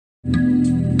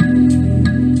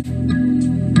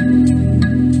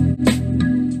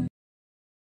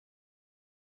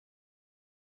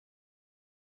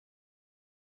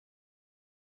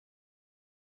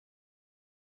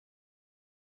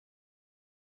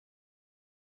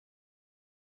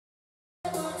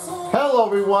Hello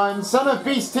everyone, Son of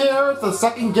Beast here. The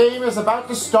second game is about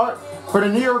to start for the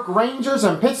New York Rangers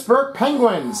and Pittsburgh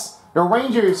Penguins. The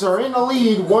Rangers are in the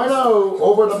lead 1-0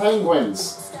 over the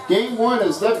Penguins. Game 1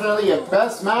 is definitely a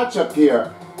best matchup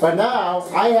here. But now,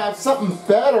 I have something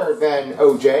better than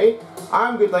OJ.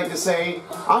 I would like to say,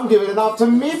 I'm giving it off to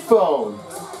Meatphone.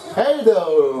 Hey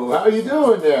though, how you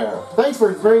doing there? Thanks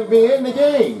for bringing me in the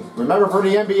game. Remember for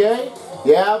the NBA?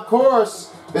 Yeah, of course.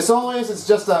 As always, it's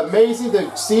just amazing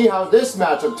to see how this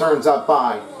matchup turns out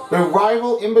by. The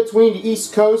rival in between the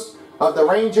East Coast of the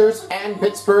Rangers and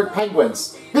Pittsburgh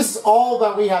Penguins. This is all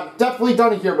that we have definitely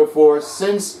done here before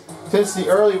since the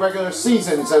early regular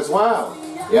seasons as well.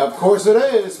 Yeah, of course it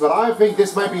is, but I think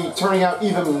this might be turning out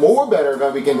even more better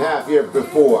than we can have here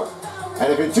before.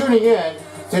 And if you're tuning in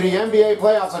to the NBA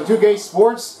playoffs on 2K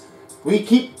Sports, we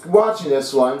keep watching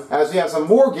this one as we have some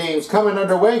more games coming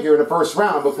underway here in the first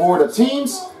round before the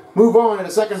teams move on in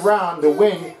the second round to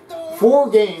win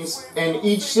 4 games in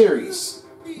each series.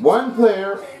 One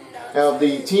player of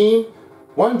the team,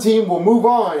 one team will move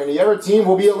on and the other team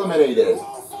will be eliminated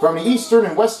from the Eastern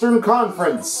and Western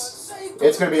Conference.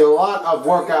 It's going to be a lot of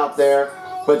work out there,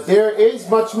 but there is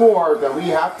much more that we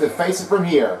have to face it from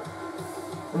here.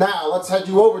 Now, let's head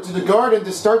you over to the Garden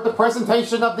to start the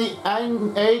presentation of the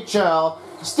NHL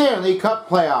Stanley Cup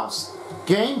Playoffs.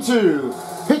 Game 2,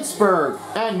 Pittsburgh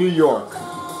and New York.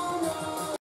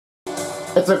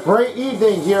 It's a great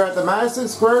evening here at the Madison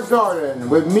Square Garden.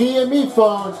 With me and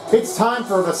Meatphone, it's time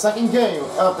for the second game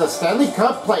of the Stanley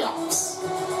Cup Playoffs.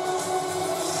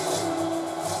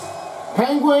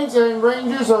 Penguins and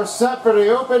Rangers are set for the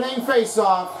opening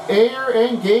face-off here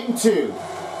in Game 2.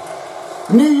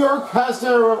 New York has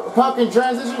their puck in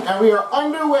transition, and we are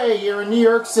underway here in New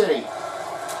York City.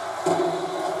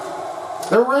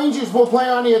 The Rangers will play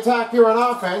on the attack here on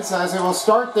offense, as they will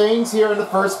start things here in the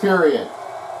first period.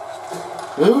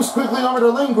 Moves quickly over to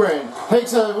Lindgren,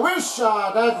 takes a wrist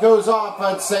shot, that goes off,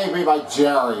 but saved by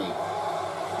Jerry.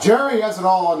 Jerry has it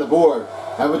all on the board,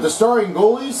 and with the starting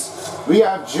goalies, we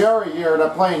have Jerry here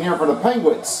that's playing here for the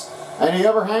Penguins. And the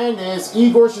other hand is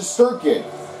Igor Shesterkin.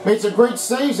 Made some great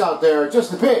saves out there,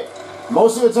 just a bit.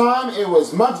 Most of the time, it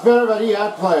was much better than he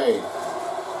had played.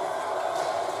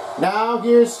 Now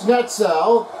here's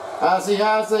Schnetzel, as he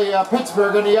has a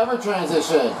Pittsburgh in the other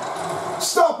transition.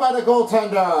 Stop by the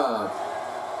goaltender.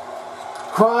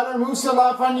 Kreider moves to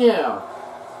Lafreniere.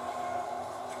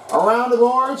 Around the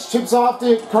boards, chips off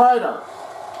to Kreider.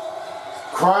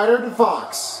 Kreider to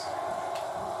Fox.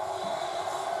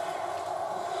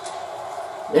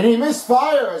 And he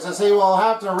misfires as he will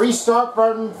have to restart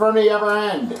from the other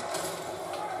end.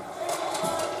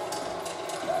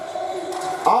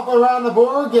 Up around the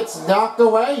board, gets knocked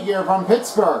away here from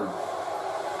Pittsburgh.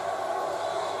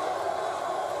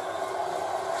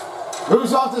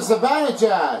 Moves off to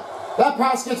Zibanejad. That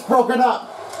pass gets broken up.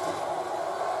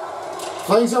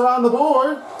 Flings around the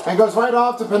board and goes right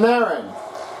off to Panarin.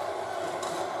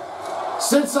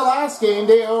 Since the last game,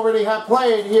 they already have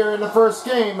played here in the first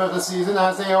game of the season,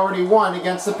 as they already won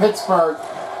against the Pittsburgh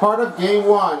part of Game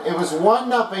 1. It was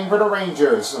 1-0 for the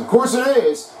Rangers. Of course it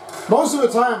is. Most of the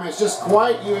time, it's just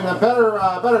quite even a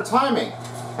better timing.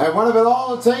 And one of it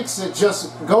all it takes, it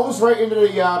just goes right into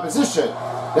the position.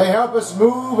 They help us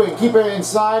move and keep it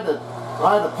inside the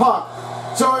puck.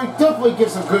 So it definitely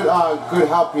gives some good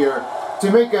help here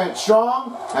to make it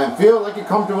strong and feel like you're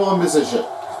comfortable in position.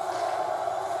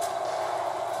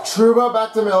 Trouba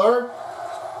back to Miller.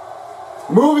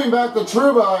 Moving back to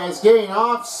Trouba is getting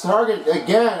off target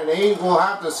again, and he will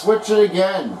have to switch it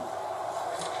again.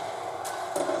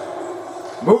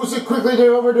 Moves it quickly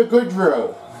over to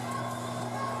Goodrow.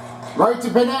 Right to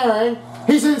Panarin.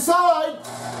 He's inside.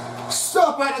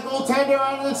 Stop at a goaltender,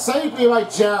 and it's saved by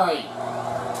Jerry.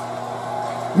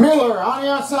 Miller on the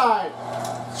outside.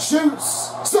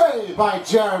 Shoots. Saved by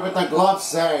Jerry with the glove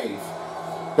save.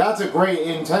 That's a great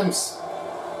intense.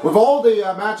 With all the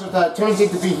matchups that turns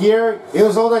into be here, it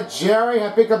was all that Jerry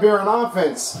had picked up here on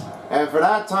offense. And for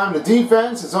that time, the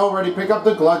defense has already picked up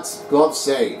the glove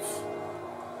save.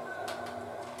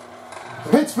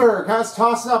 Pittsburgh has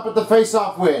tossed up at the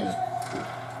face-off win.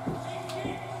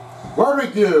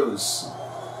 Rodriguez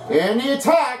in the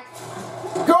attack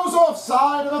goes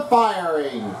offside of the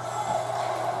firing.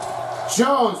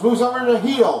 Jones moves over to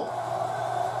Hedl.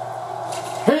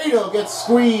 Hedl gets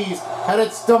squeezed, and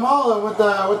it's Damala with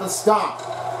the stop.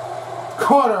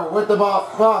 Carter with the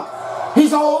buck.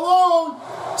 He's all alone.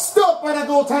 Stopped by the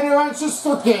goaltender on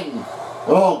Shesterkin.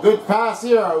 Oh, good pass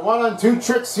here. 1-on-2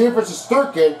 tricks here for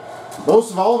Shesterkin.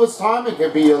 Most of all of his time, it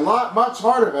can be much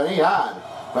harder than he had.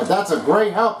 But that's a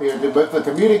great help here with the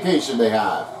communication they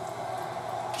have.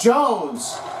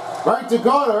 Jones Right to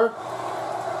Goddard.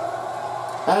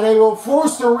 And they will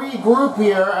force to regroup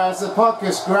here as the puck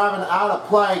is grabbing out of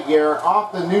play here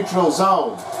off the neutral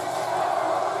zone.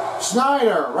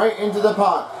 Schneider right into the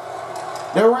puck.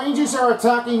 The Rangers are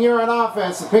attacking here on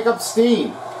offense to pick up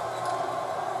steam.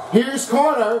 Here's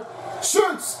Carter.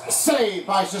 Shoots. Saved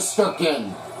by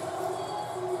Shesterkin.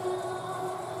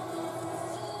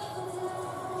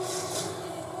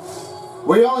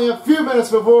 We only have a few minutes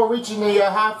before reaching the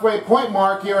halfway point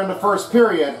mark here in the first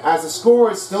period as the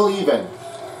score is still even.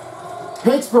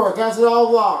 Pittsburgh has it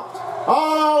all locked.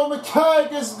 Oh,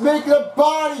 McKegg is making a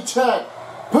body check.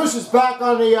 Pushes back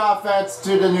on the offense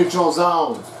to the neutral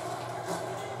zone.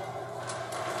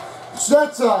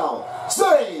 Schnetzel,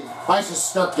 save by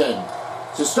Shesterkin.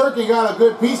 Shesterkin got a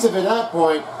good piece of it at that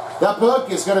point. That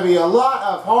puck is going to be a lot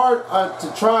of hard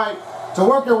to try to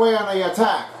work their way on the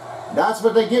attack. That's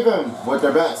what they give him with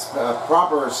their best,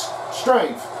 proper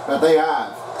strength that they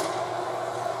have.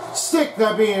 Stick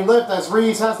that being lifted as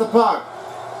Reeves has the puck.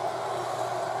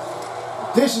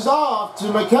 Dishes off to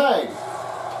McKegg.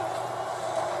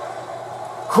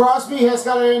 Crosby has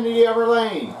got it into the other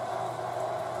lane.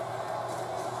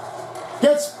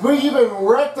 Gets even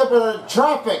wrecked up in the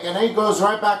traffic and then goes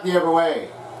right back the other way.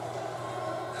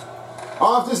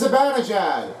 Off to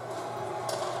Zibanejad.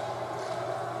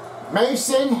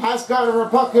 Mason has got a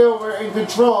puck over in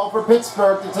control for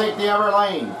Pittsburgh to take the other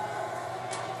lane.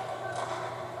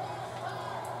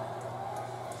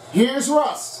 Here's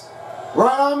Rust.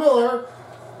 Right on Miller.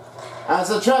 As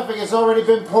the traffic has already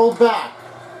been pulled back.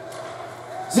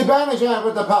 Zibanejad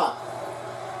with the puck.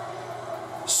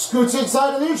 Scoots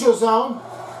inside the neutral zone.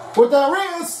 With the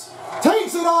wrist.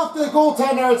 Takes it off the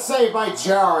goaltender. It's saved by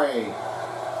Jerry.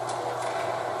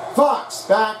 Fox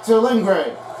back to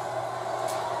Lindgren.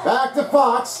 Back to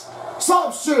Fox.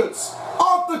 Slop shoots.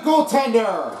 Off the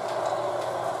goaltender.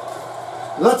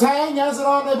 Letang has it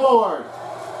on the board.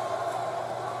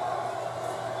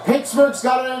 Pittsburgh's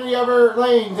got it in the other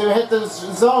lane to hit the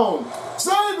zone.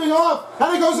 Saving off,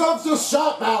 and it goes off to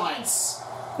shot balance.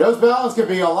 Those balance can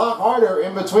be a lot harder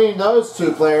in between those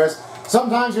two players.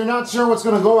 Sometimes you're not sure what's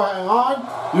going to go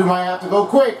on. You might have to go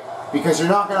quick because you're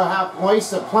not going to have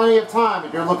wasted plenty of time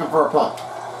if you're looking for a puck.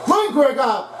 Lindgren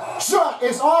up. Shot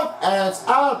is off, and it's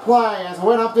out of play as it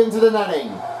went up into the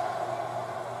netting.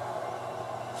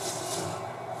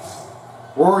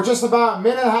 We're just about a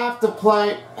minute and a half to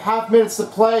play, minutes to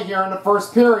play here in the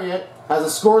first period as the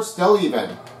score's still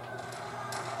even.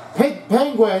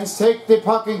 Penguins take the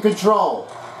puck in control.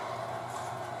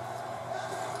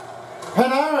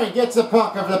 Panarin gets the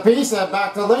puck of the piece and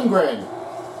back to Lindgren.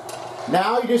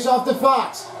 Now he gets off to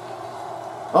Fox.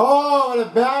 Oh, and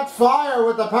a bad fire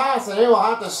with the pass, and they will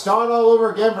have to start all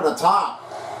over again from the top.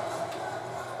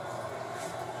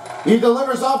 He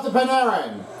delivers off to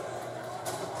Panarin.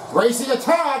 Racing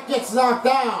attack gets knocked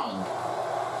down.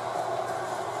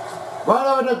 Right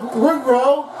over to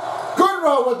Goodrow.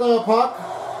 Goodrow with the puck.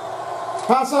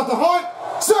 Pass off to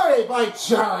Hunt. Saved by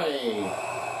Jerry.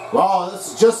 Well,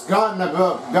 this has just got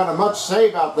a much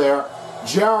save out there.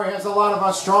 Jerry has a lot of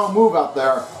a strong move out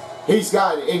there. He's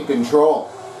got it in control.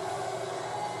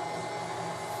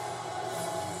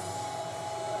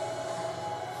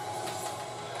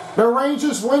 The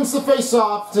Rangers wins the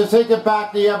face-off to take it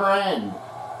back the other end.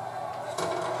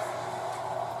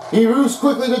 He moves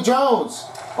quickly to Jones.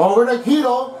 Over to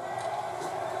Hedl.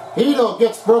 Hedl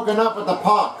gets broken up with the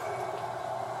puck.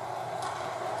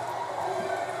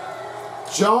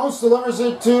 Jones delivers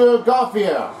it to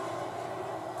Gauthier.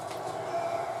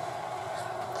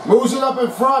 Moves it up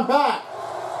in front, back.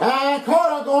 And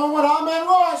Carter going with on-man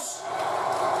rush.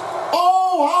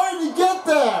 Oh, how did he get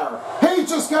there? He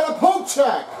just got a poke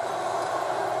check.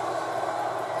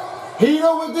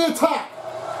 Hedl with the attack.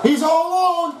 He's all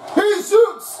alone. He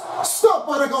shoots. Stopped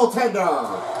by the goaltender.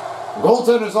 The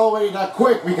goaltender's already that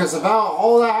quick because of how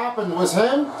all that happened was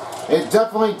him. It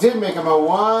definitely did make him a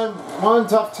one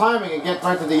tough timing and get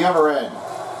right to the other end.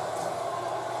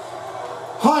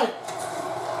 Hunt.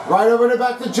 Right over to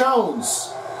back to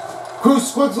Jones.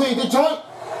 Cruz quickly to Hunt.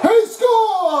 He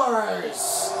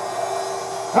scores!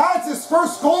 That's his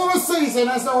first goal of the season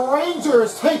as the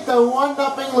Rangers take the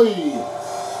 1-0 lead.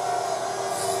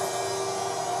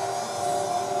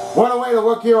 What a way to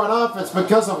work here on offense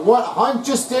because of what Hunt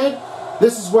just did.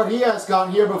 This is what he has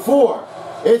gotten here before.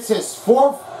 It's his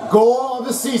 4th goal of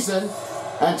the season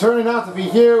and turning out to be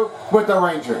here with the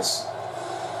Rangers.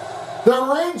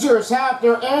 The Rangers have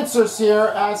their answers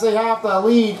here as they have to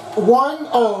lead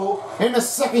 1-0 in the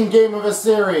second game of the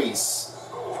series.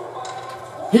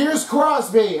 Here's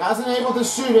Crosby. Hasn't been able to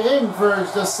shoot in for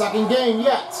the second game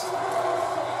yet.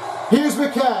 Here's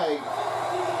McKay.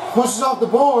 Pushes off the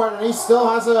board, and he still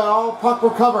has it all puck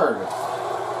recovered.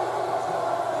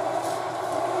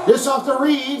 Dish off to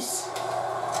Reeves.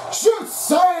 Shoots,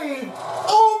 save!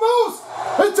 Almost!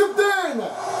 It's tipped in!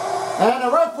 And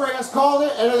the referee has called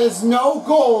it, and it is no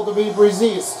goal to be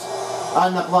released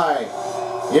on the play.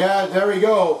 Yeah, there we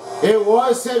go. It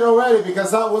was hit already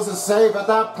because that was a save at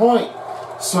that point.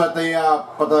 So but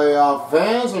the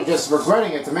fans are just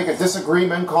regretting it to make a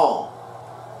disagreement call.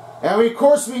 And of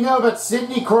course we know that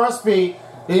Sidney Crosby,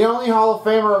 the only Hall of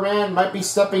Famer man, might be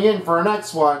stepping in for our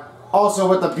next one. Also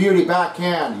with the beauty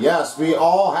backhand. Yes, we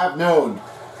all have known.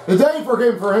 The day for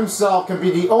him for himself can be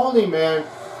the only man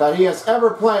that he has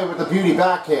ever played with the beauty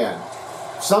backhand.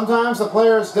 Sometimes the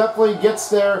players definitely gets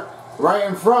there right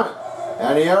in front.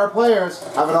 And the other players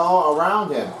have it all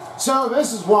around him. So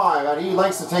this is why that he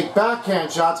likes to take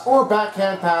backhand shots or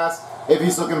backhand pass if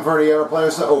he's looking for the other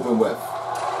players to open with.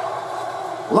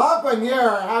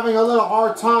 Lafreniere having a little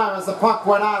hard time as the puck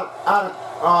went out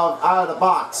of the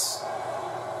box.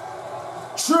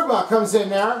 Trouba comes in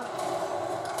there.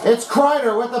 It's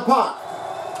Kreider with the puck.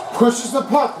 Pushes the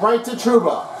puck right to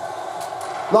Trouba.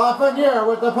 Lafreniere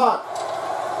with the puck.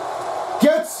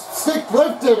 Gets stick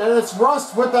lifted, and it's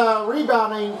Rust with the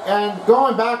rebounding and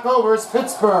going back over is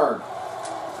Pittsburgh.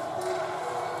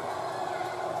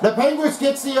 The Penguins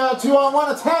gets the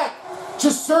 2-on-1 attack.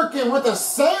 Shesterkin with the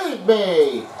save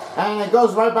made, and it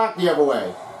goes right back the other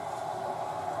way.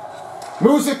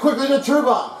 Moves it quickly to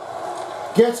Trouba.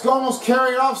 Gets almost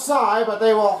carried offside, but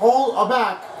they will hold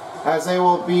back as they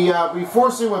will be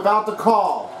forcing without the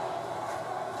call.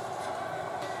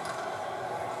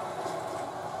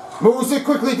 Moves it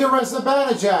quickly to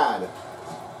Zibanejad.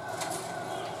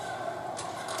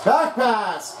 Back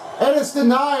pass. And it's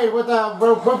denied with a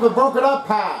broken up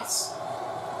pass.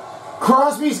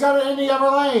 Crosby's got it in the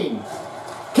other lane.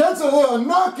 Gets a little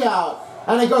knockout.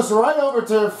 And it goes right over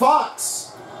to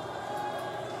Fox.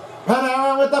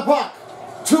 Panarin with the puck.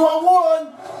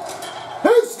 2-on-1.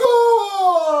 He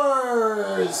scores!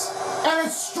 And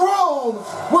it's Strome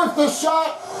with the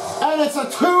shot. And it's a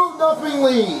 2-0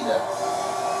 lead.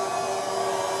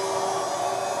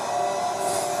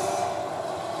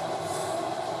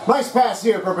 Nice pass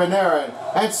here for Panarin.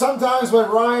 And sometimes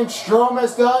what Ryan Strome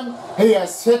has done, he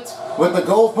has hit with the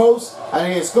goalpost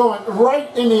and he is going right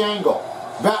in the angle.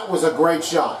 That was a great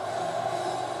shot.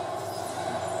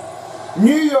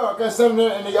 New York has done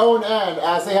it in the own end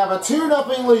as they have a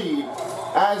 2-0 lead.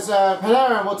 As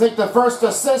Panarin will take the first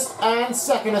assist and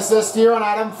second assist here on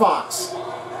Adam Fox.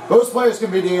 Those players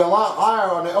can be a lot higher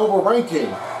on the over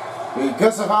ranking.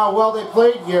 Because of how well they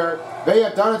played here, they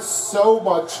have done it so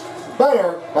much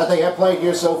better that they have played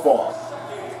here so far.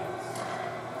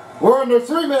 We're under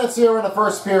 3 minutes here in the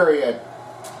first period.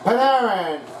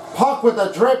 Panarin, puck with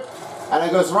a drip, and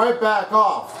it goes right back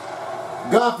off.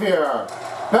 Guff here,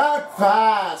 back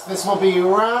fast. This will be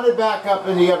rounded back up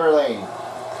in the other lane.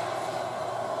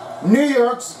 New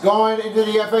York's going into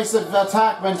the offensive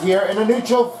attackment here in the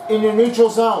neutral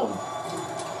zone.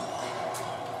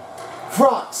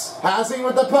 Fox passing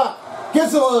with the puck.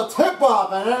 Gives a little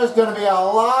tip-off, and there's going to be a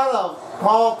lot of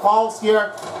calls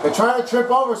here to try to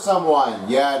trip over someone.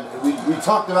 Yeah, we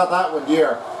talked about that one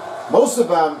here. Most of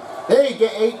them,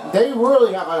 they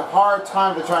really have a hard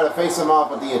time to try to face him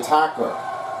off with the attacker.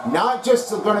 Not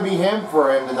just going to be him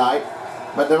for him tonight,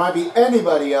 but there might be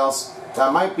anybody else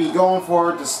that might be going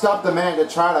for it to stop the man to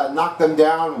try to knock them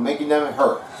down and making them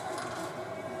hurt.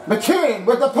 McKinnon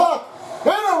with the puck. And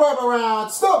a rub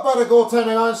around, stopped by the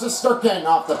goaltending on Shesterkin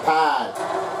off the pad.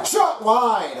 Shot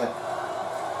wide.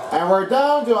 And we're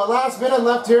down to a last minute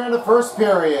left here in the first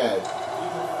period.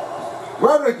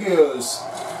 Rodriguez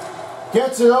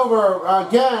gets it over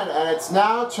again, and it's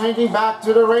now changing back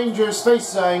to the Rangers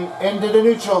facing into the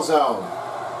neutral zone.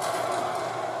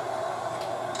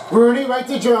 Rooney right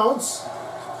to Jones.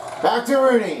 Back to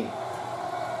Rooney.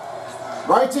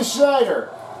 Right to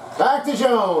Schneider. Back to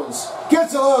Jones.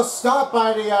 Gets a little stop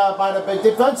by the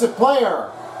defensive player.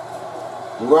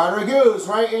 Rodriguez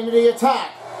right into the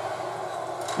attack.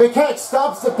 Biquette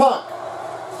stops the puck.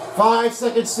 5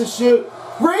 seconds to shoot.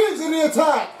 Reeves in the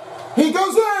attack. He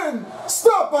goes in.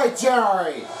 Stopped by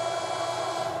Jerry.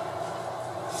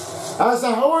 As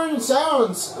the horn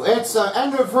sounds, it's the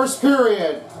end of the first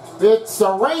period. It's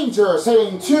the Rangers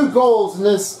hitting 2 goals in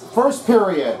this first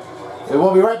period. And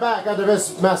we'll be right back after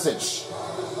this message.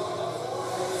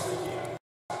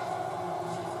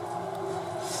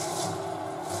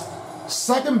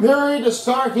 Second period to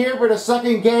start here for the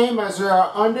second game as we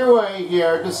are underway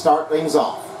here to start things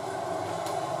off.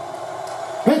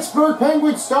 Pittsburgh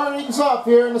Penguins starting things off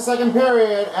here in the second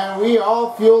period, and we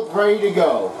all feel ready to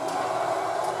go.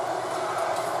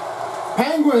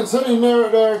 Penguins hitting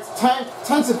their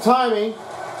intensive timing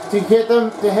to hit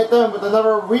them with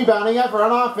another rebounding effort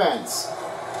on offense.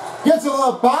 Gets a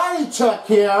little body check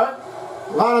here.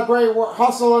 A lot of great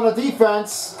hustle on the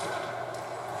defense.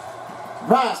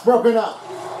 Pass broken up.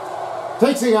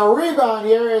 Taking a rebound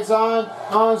here is on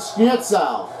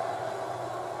Schnitzel.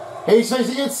 He's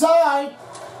facing inside.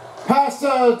 Pass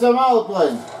to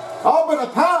Malplin. Over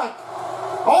the pack.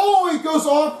 Oh, he goes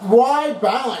off wide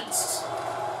balanced.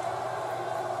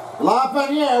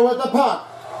 Lafreniere with the puck.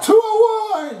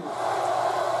 2-1.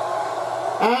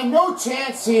 And no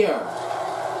chance here.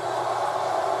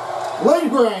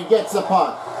 Lindgren gets the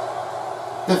puck.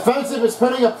 Defensive is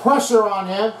putting a pressure on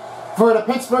him for the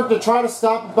Pittsburgh to try to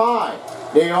stop it by.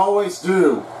 They always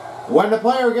do. When the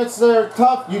player gets there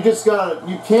tough, you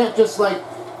can't just like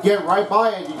get right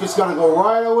by it. You just gotta go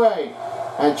right away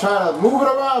and try to move it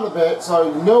around a bit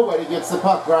so nobody gets the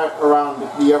puck right around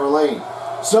the other lane.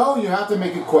 So you have to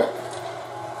make it quick.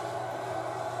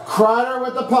 Kreider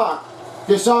with the puck.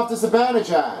 Dish off to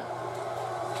Zibanejad.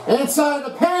 Inside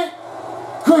the paint.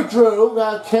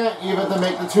 Goodrow can't even to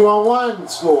make the 2-on-1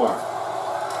 score.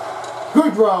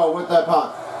 Goodrow with the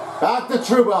puck. Back to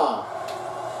Trouba.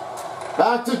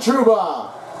 Back to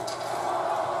Trouba.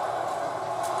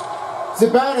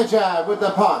 Zibanejad with the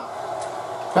puck.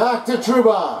 Back to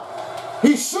Trouba.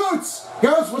 He shoots.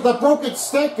 Goes with a broken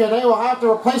stick, and they will have to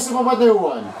replace him with a new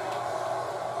one.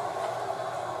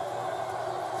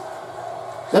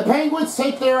 The Penguins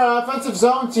take their offensive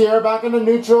zones here back in the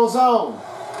neutral zone.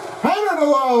 Handed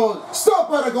alone.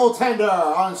 Stopped by the goaltender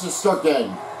on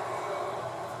Shesterkin.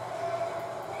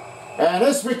 And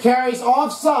this carries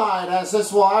offside, as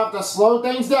this will have to slow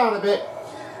things down a bit.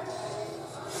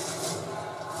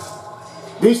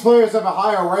 These players have a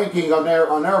higher ranking on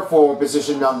their forward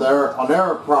position on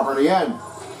their property end.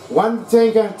 One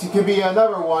thing can be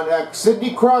another one.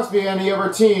 Sidney Crosby and the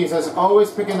other teams has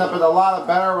always picking up with a lot of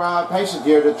better patience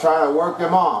here to try to work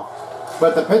them off.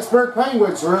 But the Pittsburgh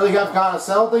Penguins really have got to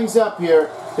settle things up here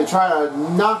to try to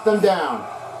knock them down.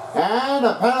 And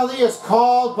a penalty is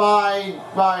called by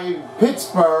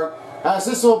Pittsburgh, as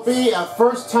this will be a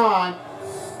first time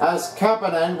as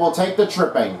Kapanen will take the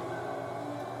tripping.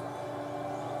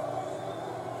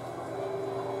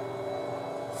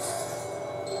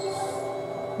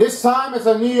 This time it's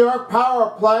a New York power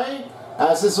play,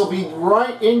 as this will be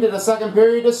right into the second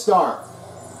period to start.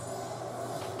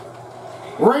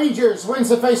 Rangers wins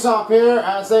the face-off here,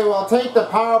 as they will take the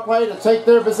power play to take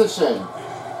their position.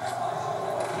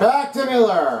 Back to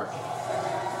Miller.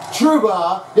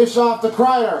 Trouba, dish off to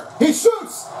Kreider. He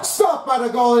shoots! Stopped by the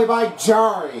goalie by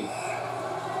Jarry.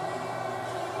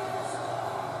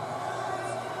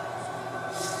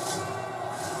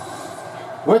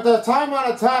 With the time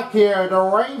on attack here, the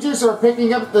Rangers are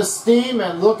picking up the steam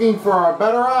and looking for a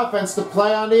better offense to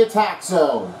play on the attack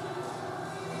zone.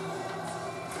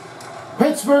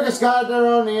 Pittsburgh has got their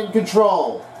own in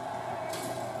control.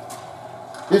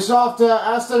 Dish off to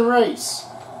Aston Race.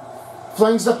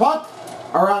 Flings the puck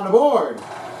around the board.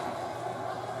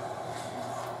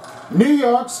 New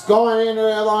York's going in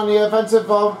along the offensive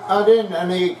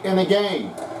in the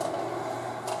game.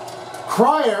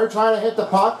 Kreider trying to hit the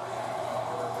puck.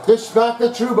 Dish back to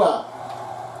Trouba.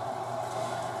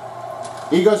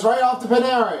 He goes right off to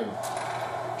Panarin.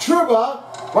 Trouba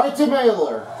right to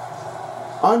Mailer.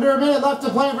 Under a minute left to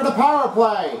play for the power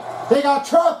play. They got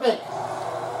traffic.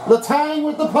 Letang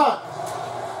with the puck.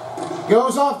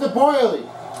 Goes off to Boyle.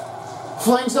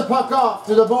 Flings the puck off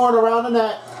to the board around the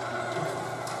net.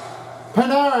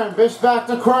 Panarin, bish back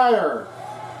to Kreider.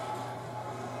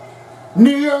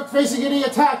 New York facing any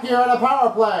attack here on a power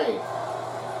play.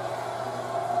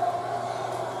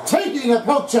 Taking a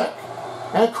poke check.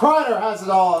 And Kreider has it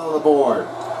all on the board.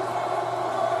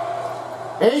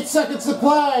 8 seconds to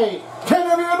play. Can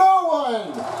there be no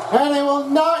one? And they will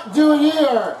not do it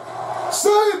here.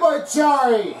 Saved by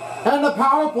Jarry. And the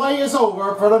power play is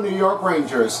over for the New York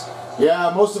Rangers.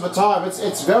 Yeah, most of the time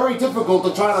it's very difficult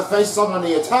to try to face someone in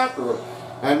the attack group.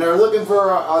 And they're looking for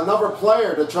another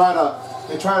player to try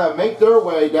to make their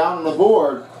way down on the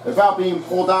board without being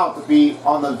pulled out to be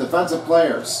on the defensive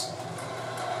players.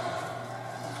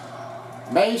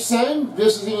 Mason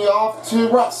visiting off to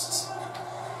Rust.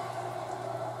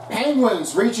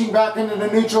 Penguins reaching back into the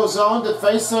neutral zone to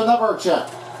face another check.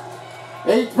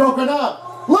 8 broken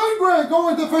up. Lindgren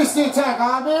going to face the attack.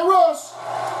 On-man rush.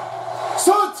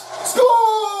 Stunt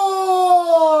scores!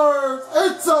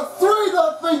 It's a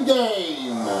 3-0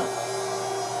 game.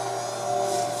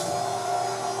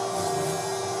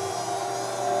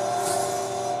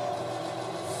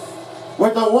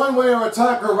 With the one-way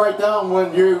attacker right down,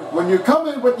 when you come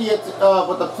in with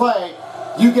the play,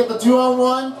 You get the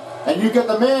 2-on-1, and you get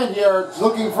the man here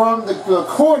looking from the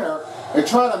corner and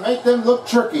try to make them look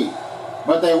tricky.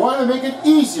 But they want to make it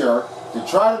easier to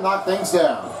try to knock things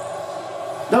down.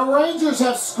 The Rangers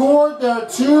have scored their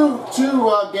two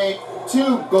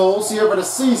goals here for the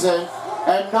season,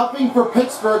 and nothing for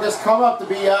Pittsburgh has come up to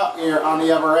be out here on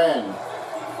the other end.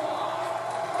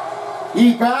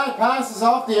 He passes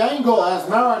off the angle as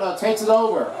Marino takes it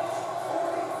over.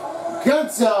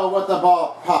 Gutzel with the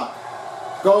puck.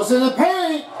 Goes in the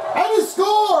paint, and he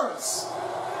scores!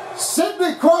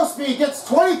 Sidney Crosby gets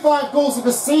 25 goals of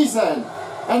the season,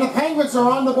 and the Penguins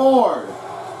are on the board.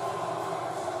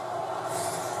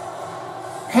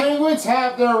 Penguins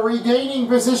have their regaining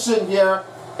position here.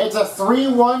 It's a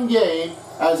 3-1 game,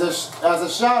 as a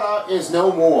shutout is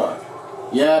no more.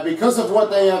 Yeah, because of what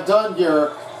they have done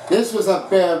here, this was a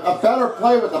better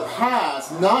play with the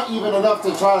pass, not even enough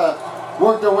to try to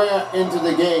work their way into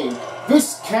the game.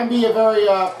 This can be a very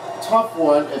tough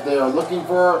one if they are looking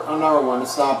for another one to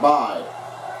stop by.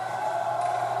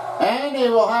 And they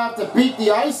will have to beat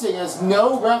the icing as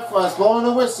no ref was blowing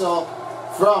a whistle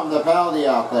from the penalty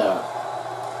out there.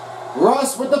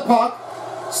 Russ with the puck,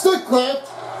 stick lift,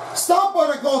 stopped by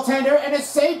the goaltender, and it's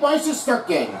saved by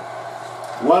Shesterkin.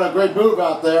 What a great move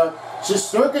out there.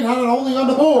 Shesterkin had it only on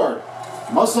the board.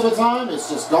 Most of the time, it's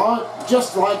just gone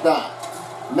just like that.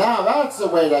 Now that's the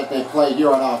way that they play here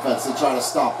on offense to try to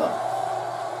stop them.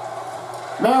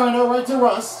 Marino right to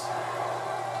Russ.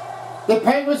 The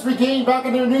Penguins regain back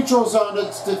in their neutral zone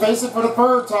to face it for the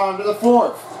third time to the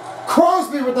fourth.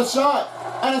 Crosby with the shot,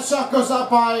 and the shot goes up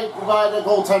by the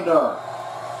goaltender.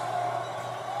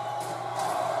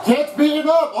 Gets beaten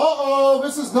up. Uh-oh,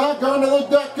 this is not going to look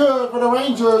that good for the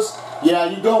Rangers. Yeah,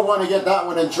 you don't want to get that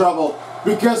one in trouble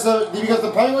because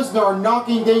the Penguins are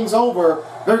knocking things over.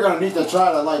 They're going to need to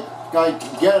try to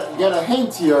get a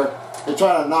hint here to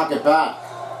try to knock it back.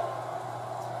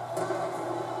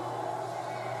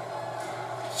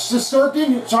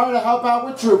 Shesterkin trying to help out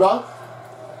with Trouba.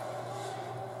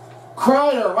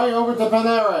 Kreider right over to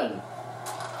Panarin.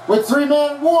 With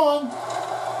 3-man one.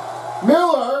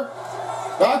 Miller.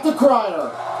 Back to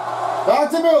Kreider.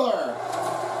 Back to Miller.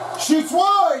 Shoots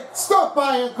wide. Stopped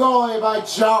by a goalie by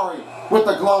Jarry with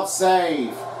the glove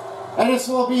save. And this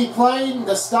will be played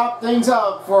to stop things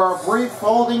up for a brief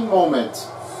holding moment.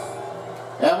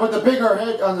 And with the bigger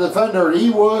hit on the defender,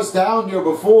 he was down here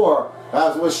before.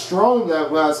 As was Strome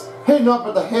that was hitting up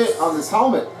at the hit on his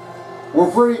helmet.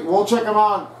 We'll check him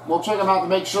out. We'll check him out to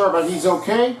make sure that he's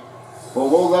okay. But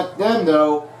we'll let them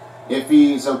know if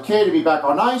he's okay to be back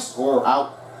on ice or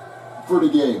out for the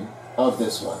game of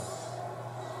this one.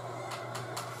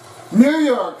 New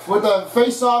York with a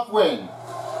face-off win.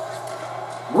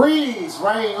 Breeze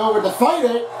running over to fight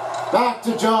it. Back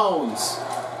to Jones.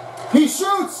 He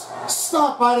shoots.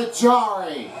 Stopped by the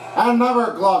Jarry.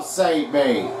 Another glove save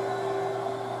made.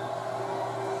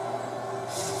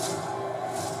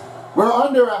 We're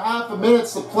under a half a minute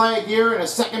to play here in the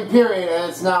second period, and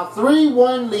it's now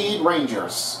 3-1 lead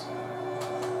Rangers.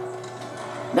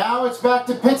 Now it's back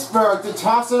to Pittsburgh to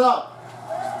toss it up.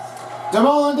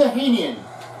 Demolin to Hanian.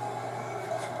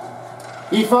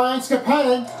 He finds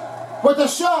Kapanen with the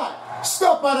shot.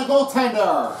 Stopped by the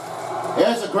goaltender.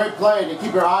 It's a great play to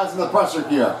keep your eyes on the pressure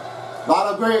here. A lot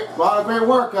of great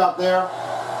work out there.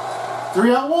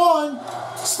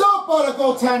 3-on-1. Stopped by the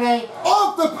goaltender.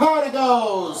 Off the pad it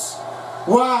goes.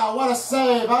 Wow, what a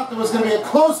save. I thought it was going to be a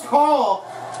close call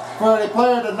for the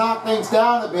player to knock things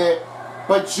down a bit.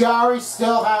 But Jarry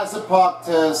still has the puck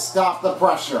to stop the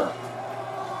pressure.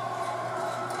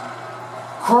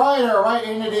 Kreider right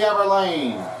into the other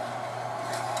lane.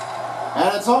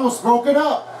 And it's almost broken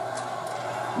up.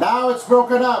 Now it's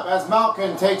broken up as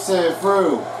Malkin takes it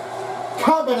through.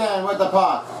 Kapanen with the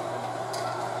puck.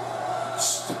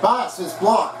 Spots is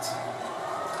blocked.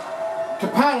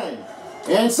 Kapanen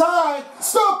inside.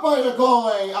 Stopped by the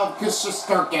goalie of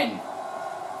Shesterkin.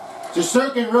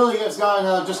 Shesterkin really has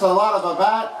gotten just a lot of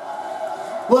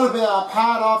a little bit of a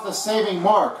pad off the saving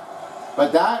mark.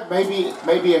 But that may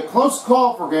be a close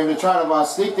call for him to try to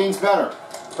sneak things better.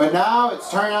 But now it's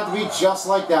turning out to be just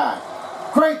like that.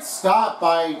 Great stop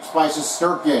by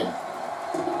Shesterkin.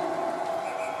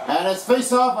 And it's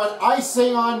face off an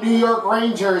icing on New York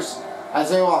Rangers as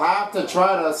they will have to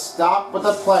try to stop with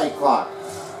the play clock.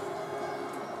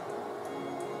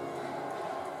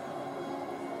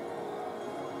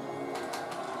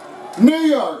 New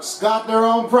York's got their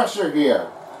own pressure here.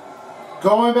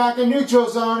 Going back in neutral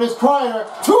zone is Kreider.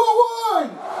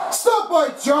 2-1! Stopped by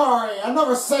Jarry.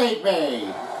 Another save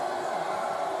made.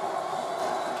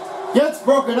 Gets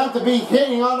broken up to be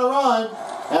hitting on the run.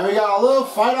 And we got a little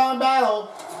fight on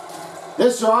battle.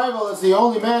 This rival is the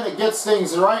only man that gets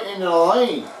things right into the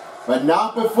lane. But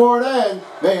not before then,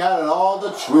 they had it all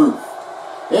the truth.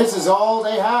 This is all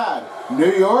they had.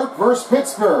 New York versus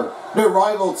Pittsburgh, the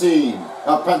rival team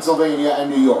of Pennsylvania and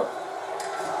New York.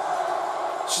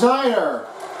 Schneider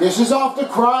dishes off to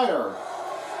Kreider.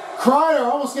 Kreider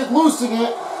almost gets losing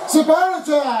it.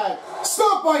 Zibanejad,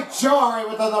 stopped by Jari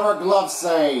with another glove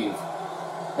save.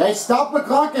 They stop the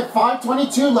clock at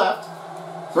 5:22 left.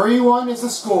 3-1 is the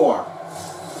score.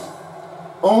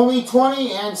 Only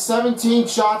 20 and 17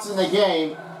 shots in the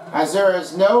game, as there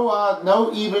is no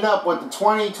even up with the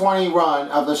 2020 run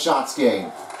of the shots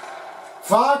game.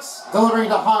 Fox delivering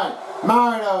to Hunt.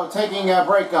 Marino taking a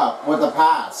breakup with the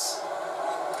pass.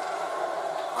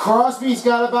 Crosby's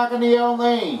got it back in the own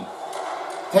lane.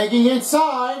 Taking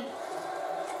inside.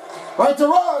 Right to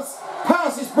Russ.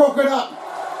 Pass is broken up.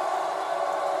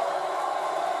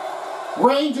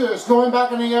 Rangers going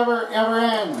back in the other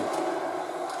end.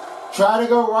 Try to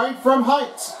go right from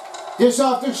Heights. Dish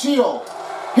off to Cheadle.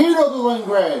 Heedle to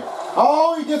Lindgren.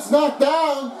 Oh, he gets knocked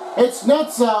down. It's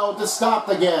Nutso to stop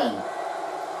again.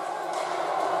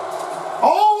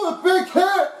 Oh, the big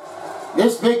hit.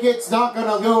 This big hit's not going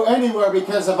to go anywhere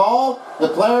because of all the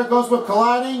player goes with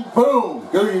colliding. Boom.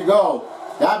 There you go.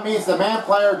 That means the man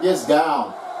player gets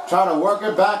down. Try to work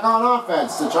it back on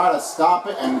offense to try to stop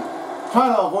it and try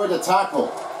to avoid the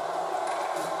tackle.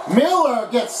 Miller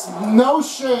gets no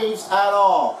shaves at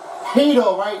all.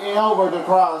 Heedle right in over to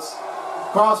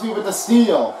Crosby with the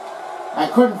steal.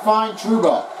 And couldn't find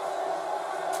Trouba.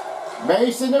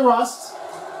 Mason to Rust.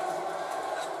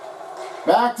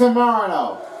 Back to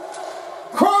Marino.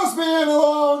 Crosby in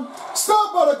alone.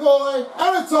 Stopped by the goalie.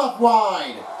 And it's off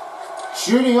wide.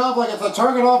 Shooting off like it's a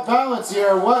target off balance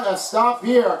here. What a stop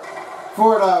here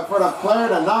for the player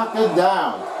to knock it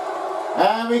down.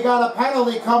 And we got a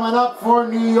penalty coming up for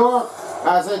New York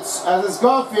as it's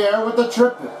Gauthier with the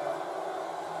trip.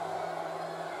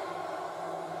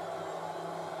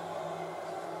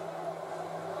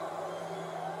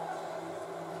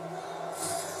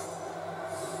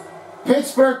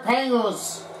 Pittsburgh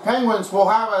Penguins will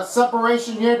have a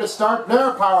separation here to start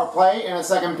their power play in a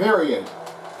second period.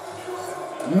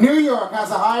 New York has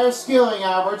a higher skilling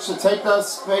average to take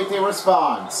the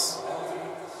response.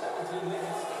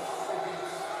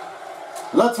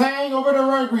 Letang over to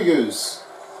Rodriguez.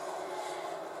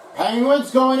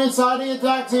 Penguins going inside the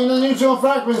attack team in the neutral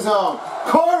fragment zone.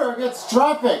 Carter gets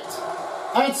trafficked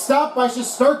and stopped by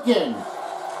Shesterkin.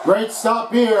 Great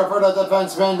stop here for the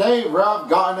defensemen. They've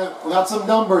got some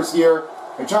numbers here.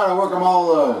 They're trying to work them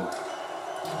all alone.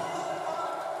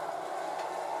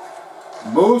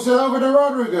 Moves it over to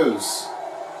Rodriguez.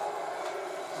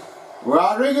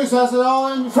 Rodriguez has it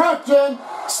all in fraction.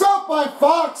 Stopped by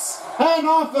Fox. And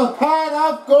off the pad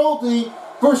of goalie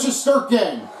for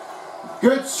Shesterkin.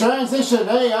 Good transition.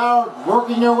 They are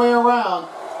working their way around.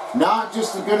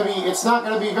 It's not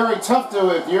going to be very tough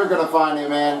to if you're going to find a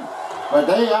man. But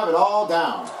they have it all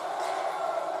down.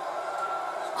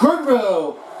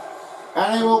 Goodrow.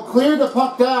 And they will clear the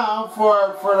puck down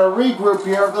for the regroup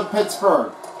here of the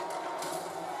Pittsburgh.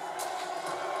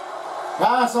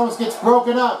 Pass almost gets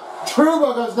broken up.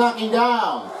 Trouba goes knocking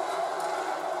down.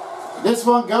 This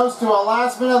one goes to a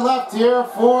last minute left here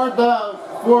for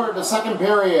the second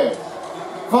period.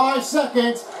 5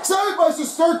 seconds. Saved by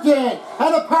Shesterkin.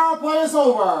 And the power play is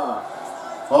over.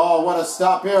 Oh, what a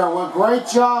stop here. What a great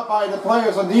job by the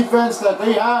players on defense that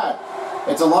they had.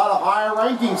 It's a lot of higher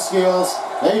ranking skills.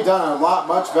 They've done a lot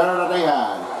much better than they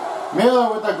had.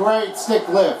 Miller with a great stick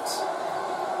lift.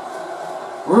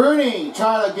 Rooney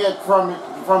trying to get from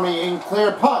a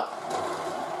clear puck.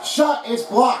 Shot is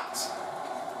blocked.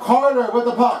 Carter with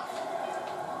the puck.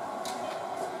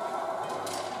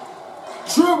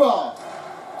 Trouba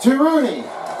to Rooney.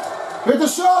 With the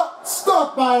shot.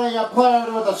 Stopped by a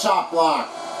player with a shot block.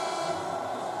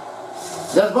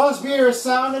 The buzz beater is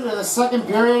sounded and the second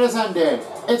period has ended.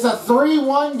 It's a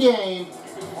 3-1 game.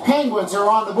 Penguins are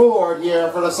on the board here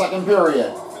for the second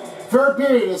period. Third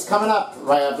period is coming up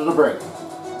right after the break.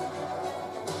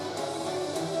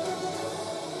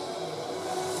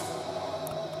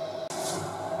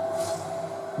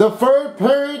 The third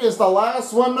period is the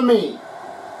last one to meet.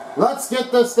 Let's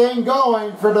get this thing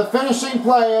going for the finishing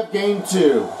play of Game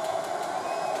 2.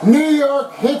 New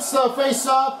York hits the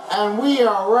face-off, and we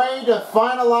are ready to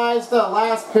finalize the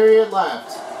last period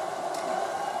left.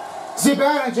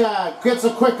 Zibanejad gets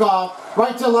a quick off,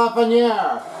 right to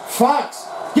Lafreniere. Fox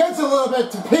gets a little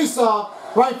bit to piece off,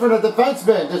 right for the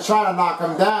defenseman to try to knock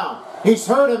him down. He's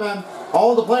hurting him.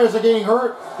 All the players are getting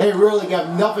hurt. They really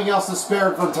have nothing else to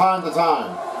spare from time to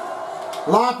time.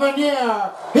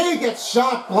 Lafreniere, he gets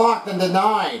shot blocked and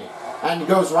denied. and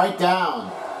goes right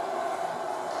down.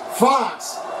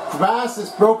 Fox, pass is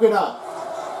broken up.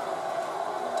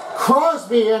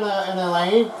 Crosby in a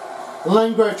lane.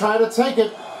 Lindgren trying to take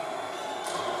it.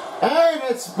 And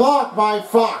it's blocked by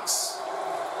Fox.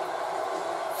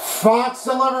 Fox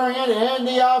delivering it in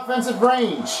the offensive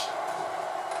range.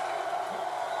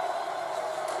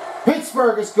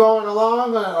 Pittsburgh is going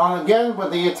along on again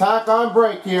with the attack on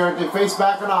break here to face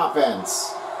back an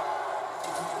offense.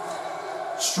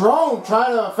 Strome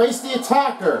trying to face the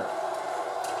attacker.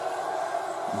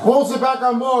 Pulls it back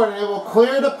on board and it will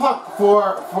clear the puck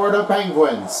for the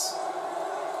Penguins.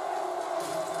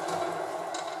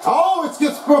 Oh, it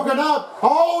gets broken up.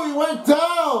 Oh, he went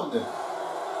down.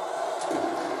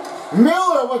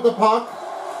 Miller with the puck.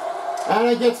 And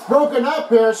it gets broken up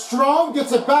here. Strome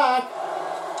gets it back.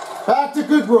 Back to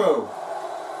Goodrow.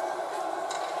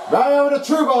 Right over to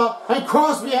Trouba. And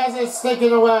Crosby has it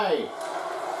taken away.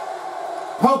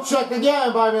 Poke checked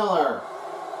again by Miller.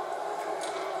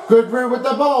 Goodrow with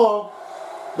the ball.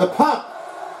 The puck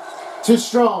to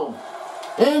Strome.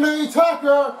 And the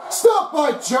attacker. Stopped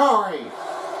by Jarry.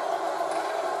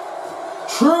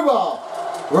 Trouba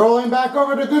rolling back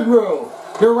over to Goodrow.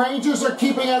 The Rangers are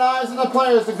keeping an eye on the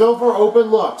players to go for open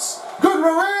looks.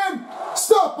 Goodrow in!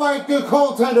 Stopped by the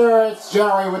goaltender. It's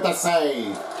Jarry with the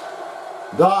save.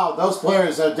 Wow, those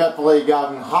players have definitely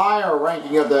gotten higher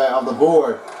ranking of the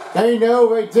board. They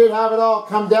know they did have it all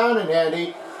come down in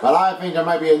handy, but I think there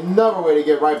might be another way to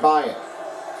get right by it.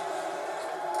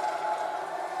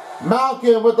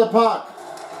 Malkin with the puck.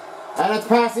 And its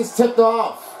pass is tipped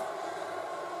off.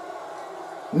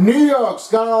 New York's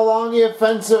got along the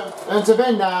offensive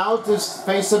end now to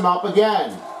face him up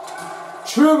again.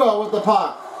 Trouba with the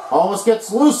puck. Almost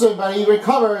gets loosened, but he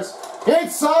recovers.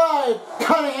 Inside!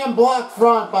 Cunningham blocked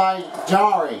front by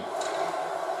Jarry.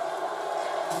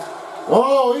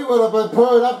 Oh, he would have been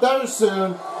put up there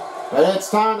soon. But it's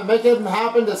time to make it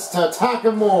happen to attack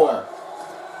him more.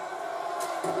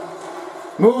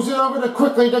 Moves it over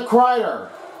quickly to Kreider.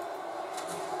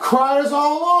 Kreider's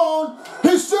all alone.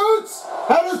 He shoots!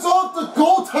 And it's off the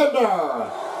goaltender!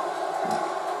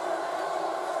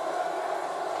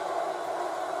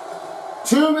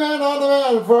 Two men on the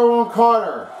man for one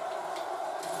Carter.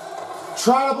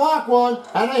 Try to block one,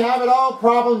 and they have it all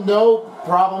problem, no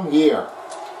problem here.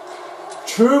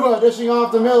 Trouba dishing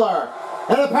off to Miller,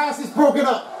 and the pass is broken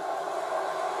up.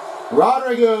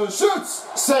 Rodrigo shoots,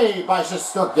 saved by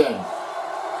Shesterkin.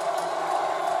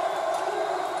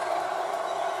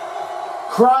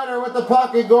 Kreider with the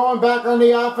puck and going back on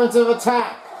the offensive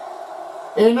attack.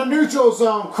 In the neutral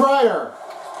zone, Kreider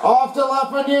off to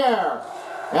Lafreniere.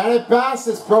 And the pass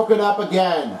is broken up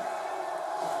again.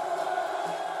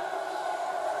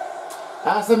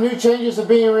 As some new changes are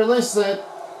being released,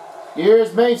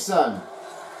 here's Mason.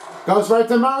 Goes right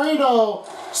to Marino.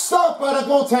 Stopped by the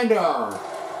goaltender.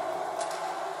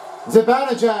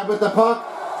 Zibanejad with the puck.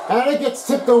 And it gets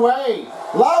tipped away.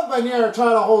 Lafreniere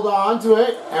trying to hold on to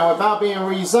it. And without being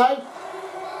reset.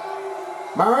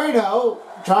 Marino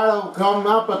trying to come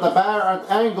up with the better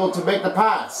angle to make the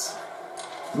pass.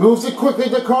 Moves it quickly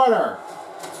to Carter.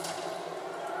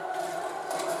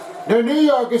 Now New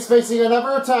York is facing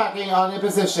another attacking on the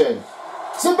position.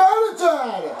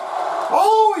 Zibanejad!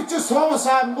 Oh, he just almost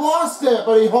had lost it,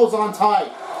 but he holds on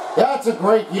tight. That's a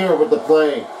great year with the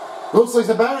play. Looks like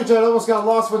Zibanejad almost got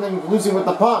lost when losing with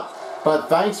the puck. But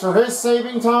thanks for his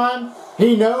saving time,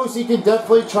 he knows he can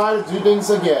definitely try to do things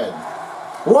again.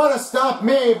 What a stop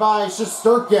made by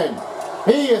Shesterkin.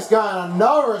 He has got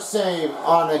another save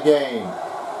on the game.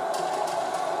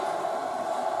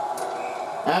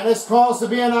 And this calls to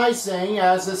be an icing,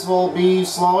 as this will be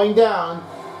slowing down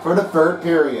for the third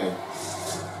period.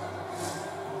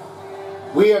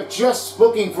 We are just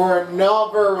looking for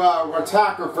another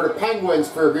attacker for the Penguins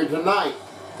for here tonight.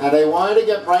 And they wanted to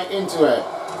get right into it.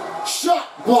 Shot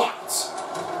blocked.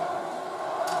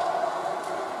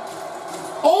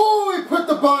 Oh, he put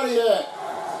the body in.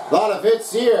 A lot of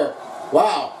hits here.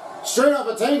 Wow. Straight off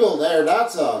a tangle there.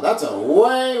 That's a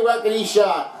way wackety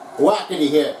shot. Wackety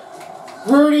hit.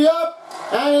 Rudy up,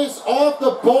 and it's off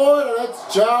the board, and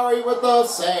it's Jarry with the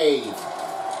save.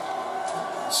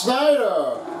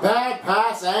 Schneider, bad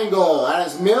pass angle, and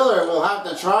as Miller will have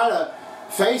to try to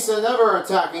face another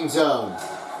attacking zone.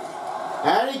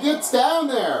 And he gets down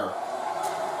there.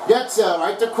 Gets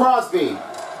right to Crosby.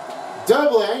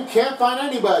 Doubling, can't find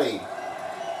anybody.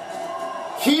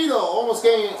 Keto almost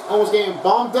getting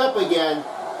bombed up again.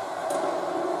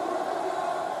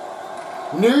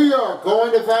 New York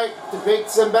going to pick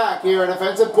some back here in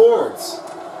offensive boards.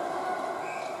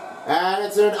 And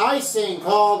it's an icing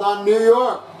called on New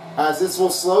York, as this will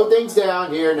slow things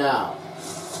down here now.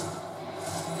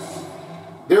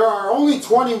 There are only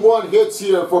 21 hits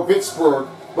here for Pittsburgh,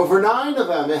 but for 9 of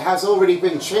them, it has already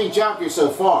been changed out here so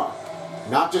far.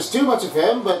 Not just too much of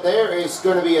him, but there is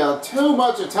going to be a too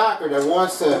much attacker that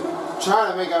wants to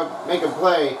try to make a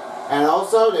play, and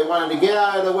also they want him to get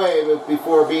out of the way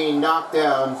before being knocked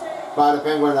down by the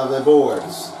Penguin of the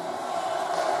boards.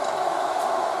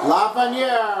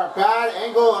 Lafreniere, bad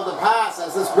angle of the pass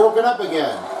as it's broken up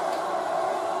again.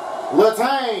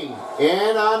 Letang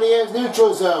in on the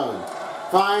neutral zone.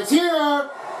 Finds here,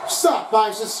 stopped by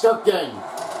Shesterkin.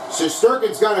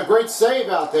 Shesterkin's got a great save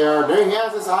out there. There he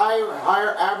has his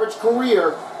higher average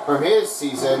career from his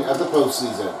season of the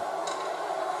postseason.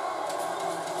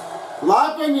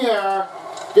 Lafreniere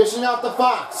dishing out the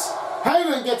Fox.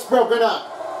 Hagen gets broken up.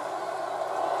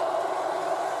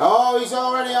 Oh, he's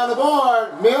already on the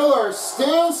board. Miller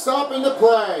still stopping the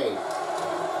play.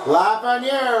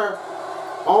 Lafreniere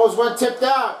almost went tipped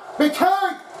out.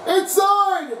 McKay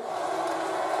inside.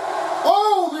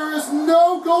 Oh, there is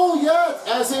no goal yet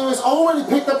as he was already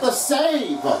picked up the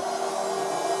save.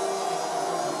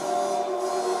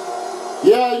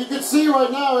 Yeah, you can see right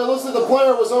now, it looks like the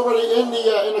player was already in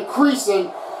the crease,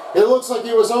 and it looks like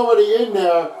he was already in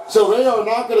there, so they are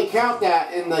not going to count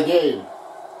that in the game.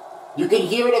 You can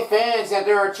hear the fans that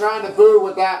they are trying to boo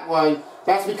with that one.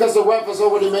 That's because the ref has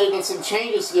already made some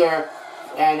changes here,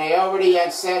 and they already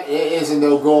had said it is a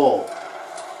no goal.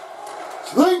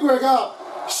 Lindgren up.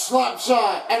 Slap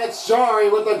shot, and it's Jarry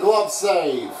with a glove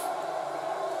save.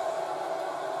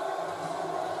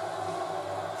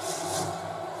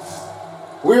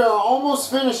 We are almost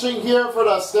finishing here for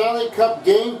the Stanley Cup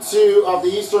Game 2 of the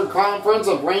Eastern Conference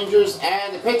of Rangers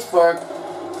and Pittsburgh.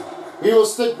 We will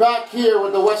stick back here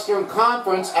with the Western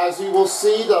Conference as we will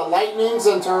see the Lightnings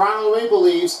and Toronto Maple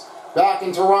Leafs back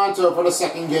in Toronto for the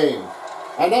second game.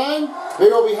 And then we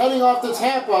will be heading off to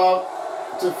Tampa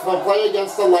to play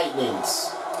against the Lightnings.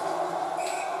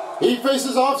 He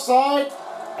faces offside,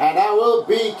 and that will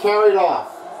be carried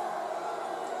off.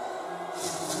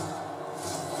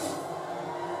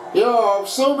 There are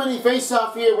so many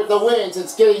face-off here with the wins,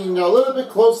 it's getting a little bit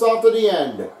close off to the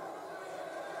end.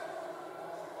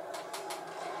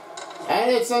 And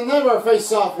it's another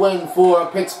face-off win for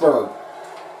Pittsburgh.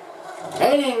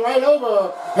 Heading right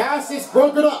over, pass is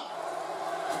broken up.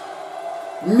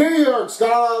 New York's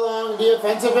got along the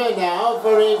offensive end now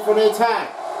for the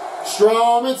attack.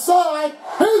 Strome inside,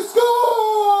 he scores!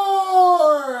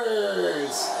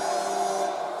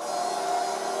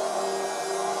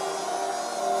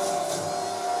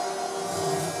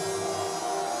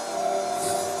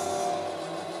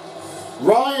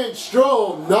 Ryan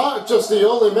Strome, not just the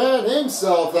only man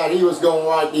himself that he was going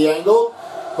right the angle,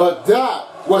 but that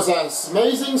was an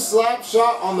amazing slap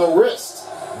shot on the wrist.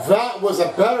 That was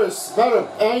a better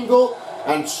angle,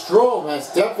 and Strome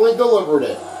has definitely delivered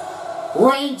it.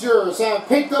 Rangers have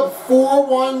picked up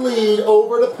 4-1 lead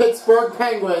over the Pittsburgh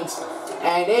Penguins,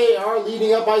 and they are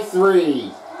leading up by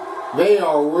 3. They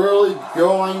are really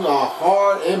going a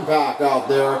hard impact out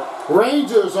there.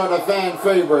 Rangers are the fan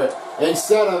favorite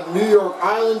instead of New York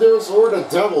Islanders or the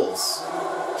Devils.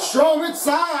 Strome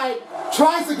inside,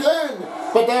 tries again,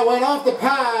 but that went off the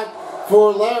pad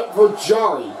for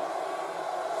Jarry.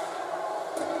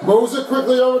 Moser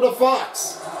quickly over to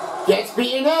Fox. Gets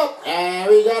beaten up, and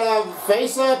we got a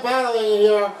face-up battling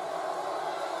here.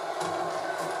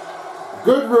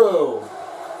 Goodrow.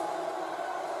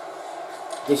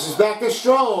 This is back to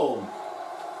Strome.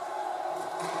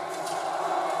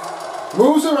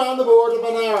 Moves around the board to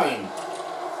Panarin.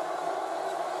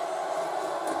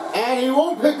 And he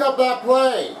won't pick up that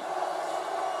play.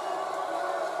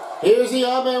 Here's the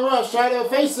odd-man rush, trying to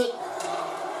face it.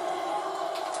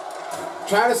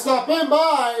 Try to stop him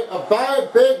by a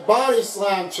big body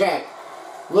slam check.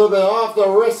 A little bit off the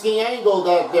risky angle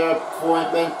that their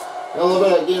appointment. A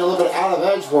little bit out of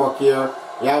edge work here.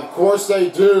 Yeah, of course they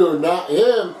do. Not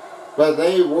him, but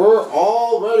they were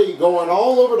already going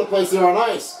all over the place there on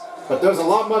ice. But there's a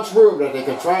lot much room that they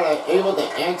could try to able to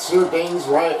answer things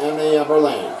right in the upper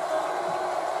lane.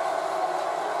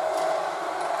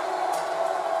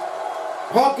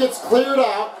 Puck gets cleared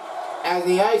out as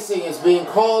the icing is being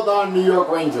called on New York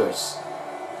Rangers.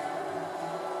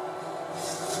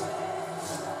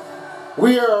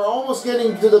 We are almost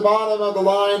getting to the bottom of the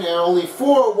line and only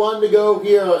 4-1 to go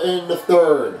here in the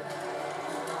third.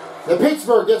 The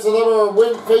Pittsburgh gets another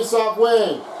face-off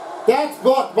win. That's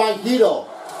blocked by Hedel.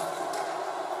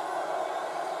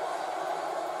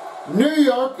 New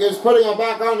York is putting it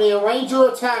back on the Ranger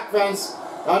attack fence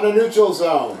on the neutral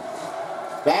zone.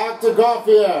 Back to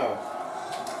Gauthier.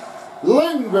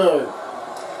 Lindgren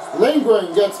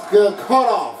gets cut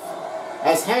off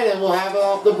as Hannon will have it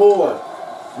off the board.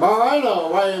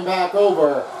 Moreno running back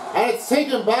over, and it's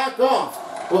taken back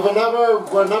off with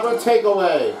another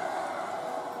takeaway.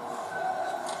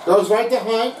 Goes right to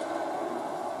Hunt,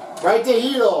 right to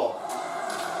Hedel,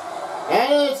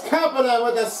 and it's Kapanen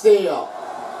with a steal.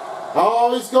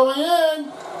 Oh, he's going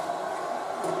in.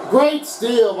 Great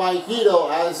steal by Hedel,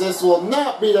 as this will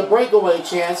not be the breakaway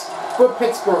chance for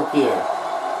Pittsburgh here.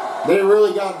 They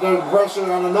really got the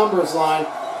pressure on the numbers line.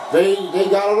 They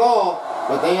got it all,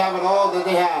 but they have it all that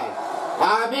they had.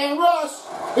 Man rush!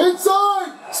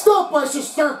 Inside! Stopped by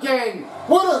Shesterkin!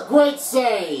 What a great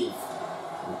save!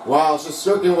 Wow,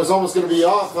 Shesterkin was almost going to be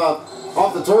off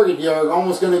the target here,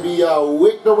 almost going to be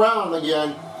wicked around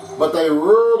again, but they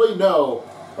really know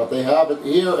that they have it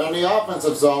here in the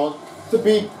offensive zone to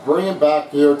be bringing back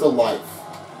here to life.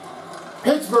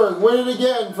 Pittsburgh winning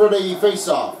again for the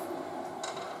faceoff.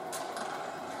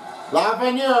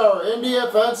 Lafreniere in the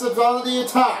offensive on of the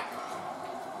attack.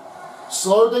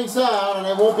 Slow things down, and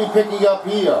they won't be picking up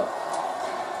here.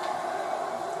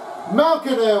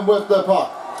 Malkin with the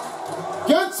puck.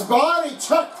 Gets body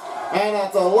checked, and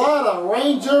that's a lot of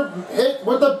Ranger hit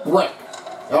with a brick.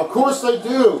 Now, of course they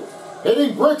do.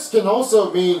 Hitting bricks can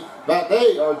also mean that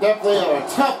they are definitely our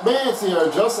top mans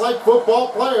here, just like football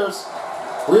players.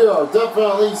 We are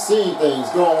definitely seeing things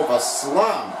going with a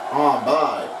slam on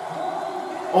by.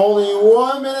 Only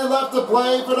 1 minute left to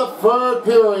play for the third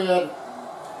period.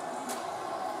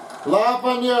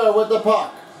 Lafreniere with the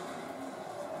puck.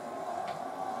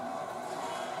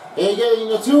 He getting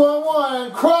the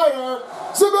 2-on-1. Kreider.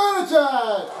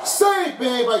 Zibanejad. Save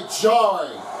made by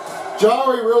Jari.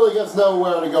 Jari really gets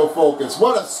nowhere to go focus.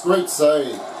 What a great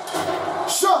save.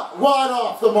 Shot wide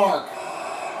off the mark.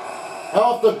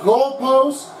 Off the goal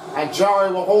post. And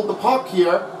Jari will hold the puck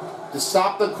here to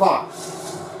stop the clock.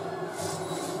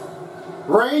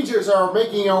 Rangers are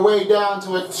making their way down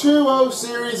to a 2-0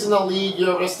 series in the lead here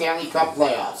of the Stanley Cup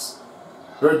playoffs.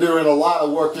 They're doing a lot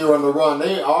of work here on the run.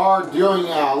 They are doing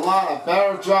a lot of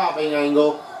better jobbing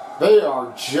angle. They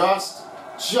are just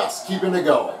keeping it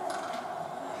going.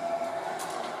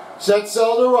 Set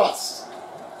cell to Rust.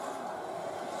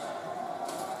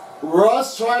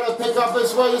 Rust trying to pick up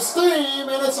this way of steam,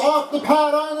 and it's off the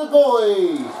pad on the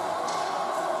goalie.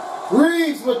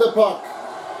 Reeves with the puck.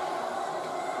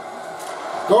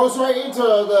 Goes right into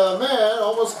the man,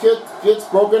 almost gets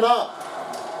broken up.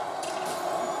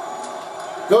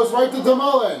 Goes right to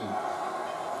Demullen.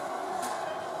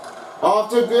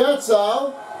 Off to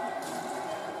Gutzel.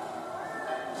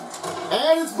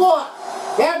 And it's blocked.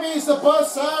 That means the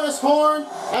bus sound is horn,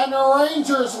 and the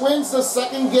Rangers wins the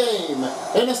second game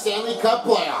in the Stanley Cup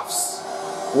playoffs.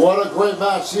 What a great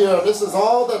match here. This is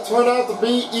all that turned out to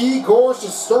be Igor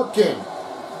Shesterkin.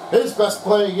 His best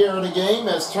play here in the game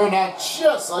has turned out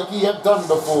just like he had done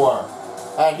before.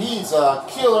 And he's a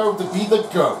killer to be the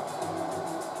GOAT.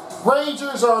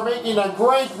 Rangers are making a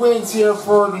great wins here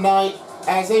for tonight,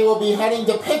 as they will be heading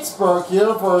to Pittsburgh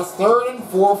here for a third and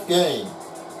fourth game.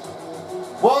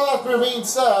 Well, that being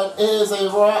said, is an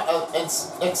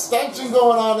extension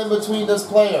going on in between those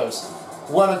players.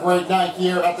 What a great night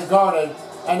here at the Garden.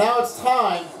 And now it's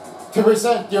time to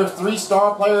present your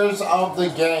 3-star players of the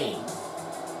game.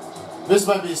 This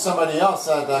might be somebody else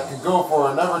that could go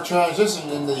for another transition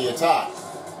in the attack.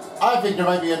 I think there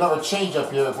might be another change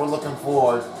up here if we're looking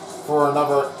forward for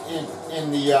another in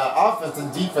the offense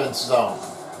and defense zone.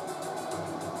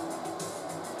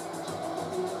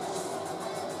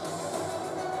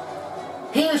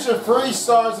 Here's your 3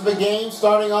 stars of the game.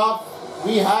 Starting off,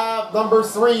 we have number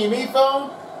 3,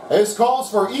 Mifone. This calls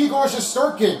for Igor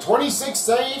Shesterkin, 26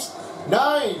 saves,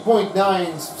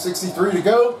 9.963 to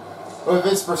go with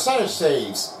his percentage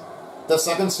saves. The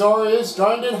second star is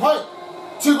Dryden Hunt,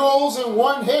 2 goals and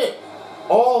 1 hit,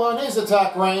 all on his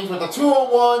attack range with a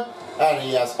 2-on-1, and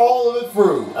he has all of it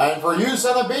through. And for you,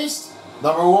 Son of Beast,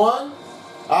 number 1,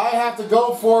 I have to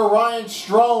go for Ryan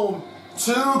Strome,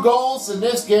 2 goals in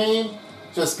this game.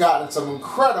 Just gotten some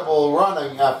incredible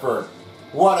running effort.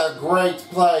 What a great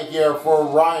play here for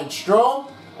Ryan Strome,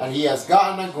 and he has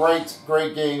gotten a great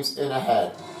games in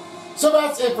ahead. So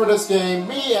that's it for this game.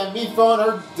 Me and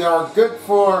Mifone are good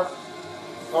for,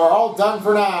 are all done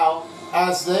for now,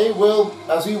 as we will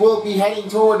be heading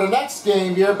toward the next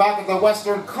game here back at the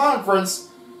Western Conference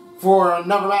for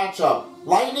another matchup.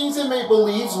 Lightnings and Maple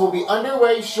Leafs will be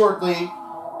underway shortly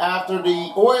after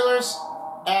the Oilers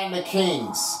and the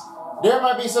Kings. There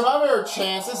might be some other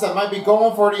chances that might be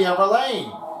going for the other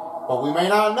lane, but we may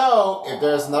not know if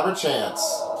there's another chance.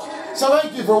 So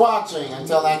thank you for watching.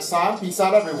 Until next time, peace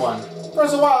out everyone. For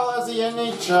as well as the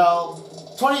NHL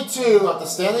 22 of the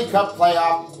Stanley Cup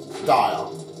playoff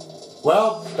dial.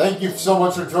 Well, thank you so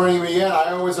much for joining me in.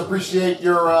 I always appreciate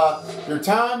your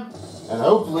time, and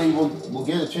hopefully we'll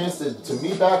get a chance to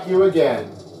meet back you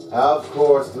again. Of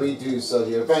course, we do so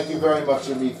here. Thank you very much,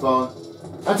 your meat phone.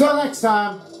 Until next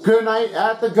time, good night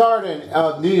at the Garden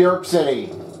of New York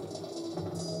City.